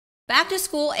Back to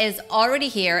school is already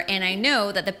here, and I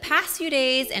know that the past few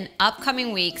days and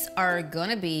upcoming weeks are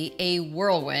gonna be a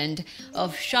whirlwind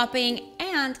of shopping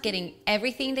and getting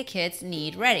everything the kids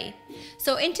need ready.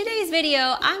 So in today's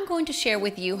video, I'm going to share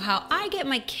with you how I get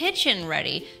my kitchen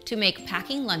ready to make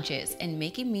packing lunches and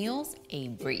making meals a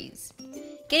breeze.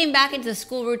 Getting back into the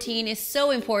school routine is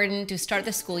so important to start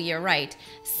the school year right,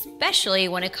 especially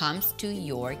when it comes to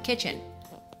your kitchen.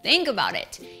 Think about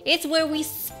it. It's where we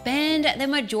spend the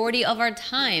majority of our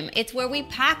time. It's where we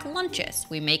pack lunches,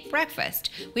 we make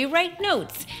breakfast, we write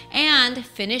notes, and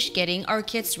finish getting our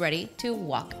kids ready to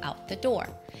walk out the door.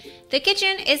 The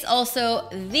kitchen is also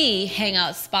the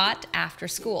hangout spot after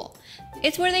school.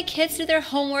 It's where the kids do their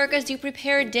homework as you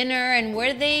prepare dinner and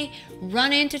where they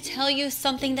run in to tell you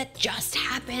something that just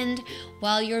happened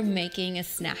while you're making a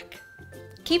snack.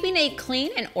 Keeping a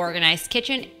clean and organized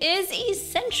kitchen is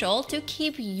essential to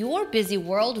keep your busy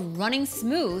world running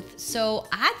smooth, so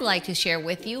I'd like to share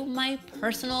with you my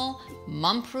personal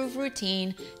mom-proof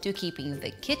routine to keeping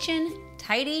the kitchen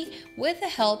tidy with the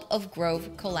help of Grove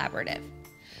Collaborative.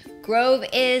 Grove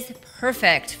is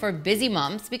perfect for busy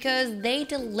moms because they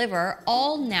deliver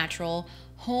all natural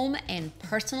home and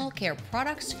personal care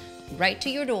products right to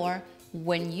your door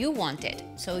when you want it,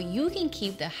 so you can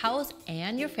keep the house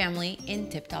and your family in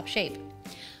tip-top shape.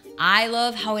 I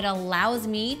love how it allows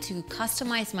me to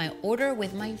customize my order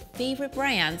with my favorite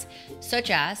brands,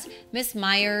 such as Miss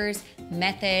Meyer's,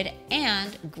 Method,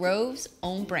 and Grove's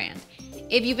own brand.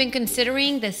 If you've been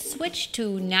considering the switch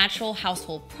to natural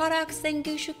household products, then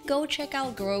you should go check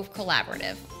out Grove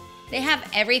Collaborative. They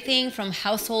have everything from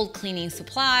household cleaning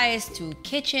supplies to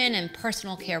kitchen and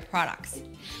personal care products.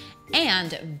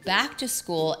 And back to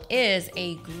school is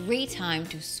a great time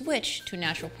to switch to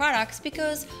natural products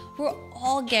because we're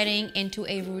all getting into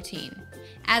a routine.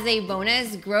 As a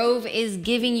bonus, Grove is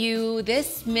giving you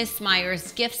this Miss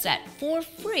Meyer's gift set for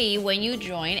free when you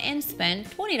join and spend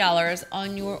 $20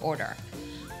 on your order.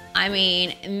 I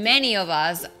mean, many of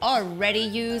us already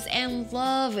use and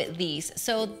love these,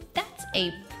 so that's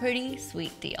a pretty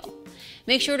sweet deal.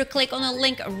 Make sure to click on the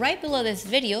link right below this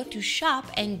video to shop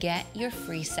and get your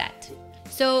free set.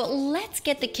 So let's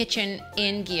get the kitchen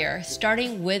in gear,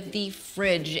 starting with the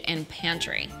fridge and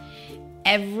pantry.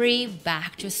 Every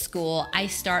back to school, I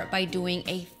start by doing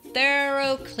a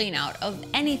thorough clean out of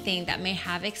anything that may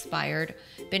have expired,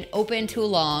 been open too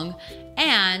long,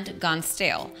 and gone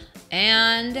stale,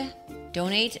 and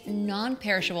donate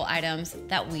non-perishable items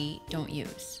that we don't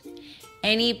use.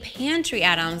 Any pantry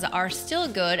items that are still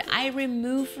good, I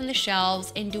remove from the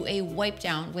shelves and do a wipe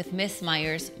down with Miss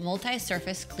Meyer's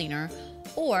multi-surface cleaner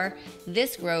or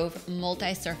this Grove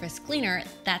multi-surface cleaner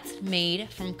that's made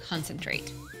from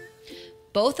concentrate.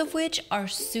 Both of which are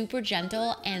super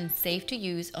gentle and safe to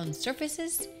use on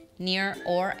surfaces near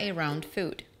or around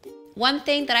food. One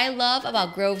thing that I love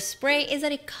about Grove spray is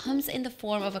that it comes in the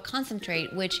form of a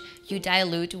concentrate which you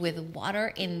dilute with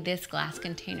water in this glass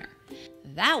container.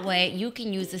 That way you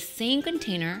can use the same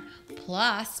container,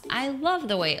 plus I love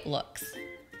the way it looks.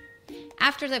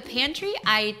 After the pantry,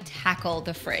 I tackle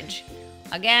the fridge.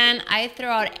 Again, I throw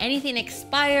out anything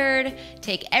expired,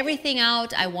 take everything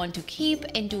out I want to keep,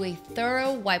 and do a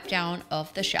thorough wipe down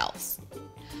of the shelves.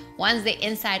 Once the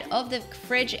inside of the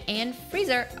fridge and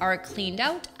freezer are cleaned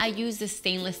out, I use the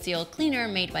stainless steel cleaner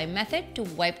made by Method to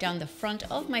wipe down the front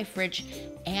of my fridge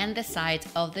and the sides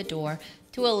of the door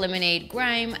to eliminate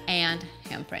grime and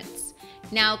handprints.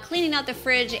 Now, cleaning out the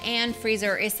fridge and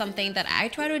freezer is something that I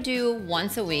try to do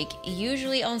once a week,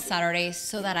 usually on Saturdays,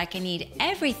 so that I can eat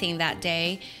everything that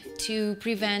day to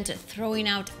prevent throwing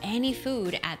out any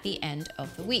food at the end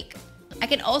of the week. I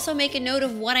can also make a note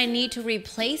of what I need to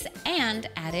replace and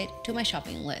add it to my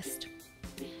shopping list.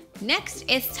 Next,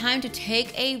 it's time to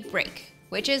take a break,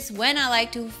 which is when I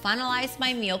like to finalize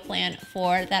my meal plan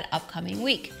for that upcoming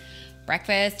week.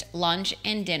 Breakfast, lunch,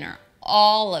 and dinner,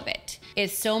 all of it.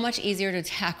 It's so much easier to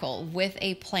tackle with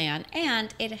a plan,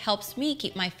 and it helps me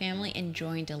keep my family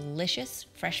enjoying delicious,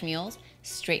 fresh meals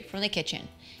straight from the kitchen,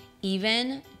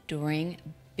 even during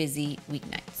busy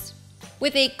weeknights.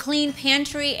 With a clean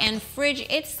pantry and fridge,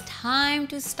 it's time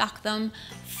to stock them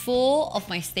full of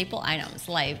my staple items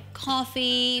like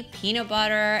coffee, peanut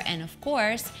butter, and of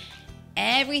course,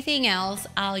 everything else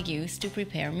I'll use to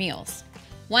prepare meals.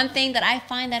 One thing that I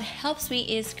find that helps me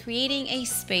is creating a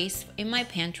space in my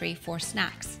pantry for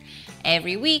snacks.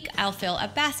 Every week, I'll fill a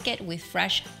basket with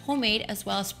fresh, homemade, as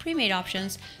well as pre-made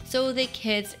options so the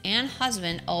kids and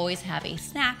husband always have a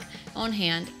snack on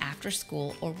hand after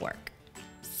school or work.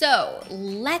 So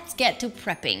let's get to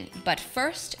prepping, but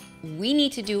first, we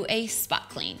need to do a spot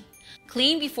clean.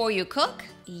 Clean before you cook?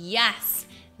 Yes,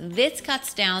 This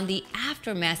cuts down the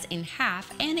aftermess in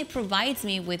half, and it provides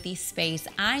me with the space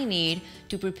I need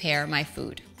to prepare my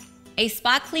food. A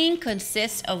spot clean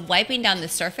consists of wiping down the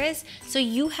surface so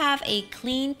you have a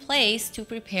clean place to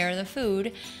prepare the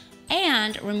food,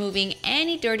 and removing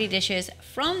any dirty dishes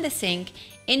from the sink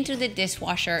into the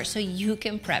dishwasher so you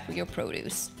can prep your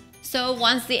produce. So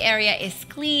once the area is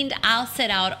cleaned, I'll set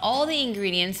out all the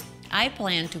ingredients I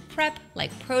plan to prep,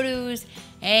 like produce,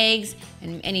 eggs,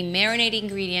 and any marinade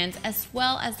ingredients, as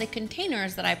well as the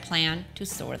containers that I plan to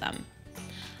store them.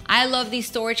 I love these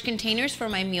storage containers for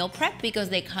my meal prep because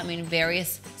they come in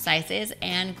various sizes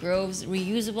and Grove's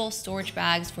reusable storage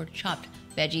bags for chopped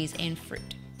veggies and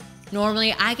fruit.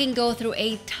 Normally, I can go through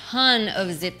a ton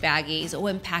of zip baggies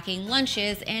when packing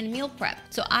lunches and meal prep,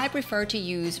 so I prefer to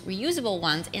use reusable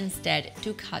ones instead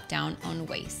to cut down on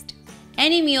waste.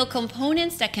 Any meal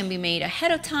components that can be made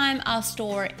ahead of time, I'll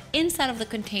store inside of the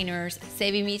containers,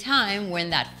 saving me time when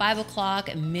that 5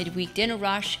 o'clock midweek dinner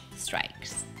rush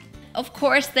strikes. Of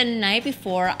course, the night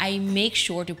before, I make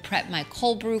sure to prep my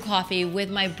cold brew coffee with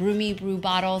my Brew Me Brew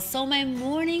bottle so my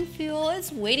morning fuel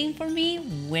is waiting for me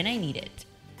when I need it.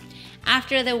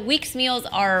 After the week's meals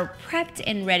are prepped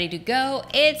and ready to go,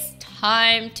 it's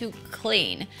time to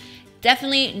clean.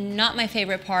 Definitely not my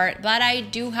favorite part, but I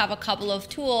do have a couple of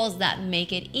tools that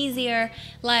make it easier,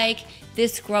 like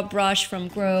this scrub brush from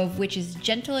Grove, which is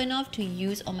gentle enough to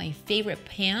use on my favorite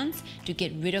pans to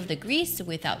get rid of the grease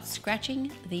without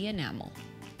scratching the enamel.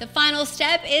 The final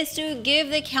step is to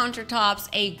give the countertops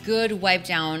a good wipe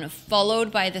down,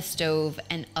 followed by the stove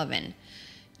and oven.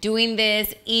 Doing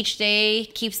this each day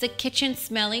keeps the kitchen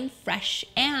smelling fresh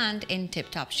and in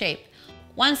tip-top shape.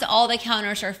 Once all the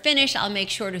counters are finished, I'll make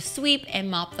sure to sweep and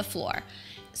mop the floor.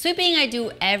 Sweeping I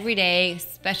do every day,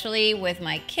 especially with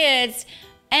my kids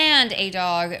and a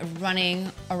dog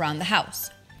running around the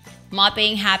house.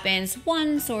 Mopping happens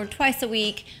once or twice a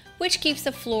week, which keeps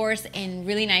the floors in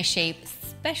really nice shape,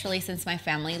 especially since my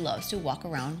family loves to walk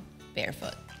around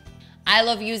barefoot. I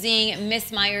love using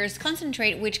Miss Meyer's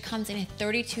concentrate, which comes in a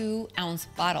 32-ounce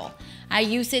bottle. I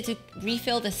use it to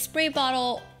refill the spray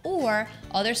bottle or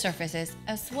other surfaces,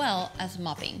 as well as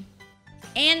mopping.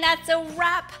 And that's a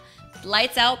wrap.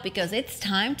 Lights out, because it's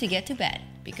time to get to bed,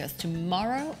 because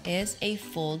tomorrow is a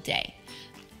full day.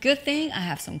 Good thing I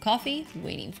have some coffee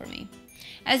waiting for me.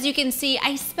 As you can see,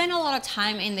 I spend a lot of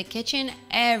time in the kitchen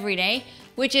every day,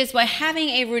 which is why having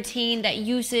a routine that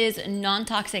uses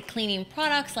non-toxic cleaning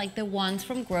products like the ones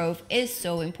from Grove is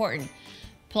so important.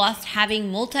 Plus,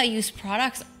 having multi-use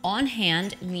products on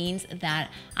hand means that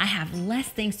I have less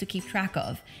things to keep track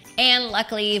of. And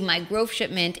luckily, my Grove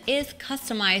shipment is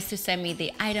customized to send me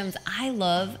the items I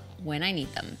love when I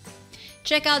need them.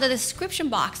 Check out the description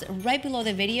box right below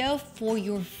the video for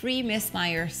your free Miss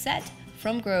Meyer set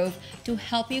from Grove to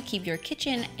help you keep your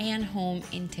kitchen and home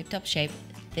in tip-top shape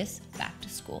this back to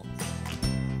school.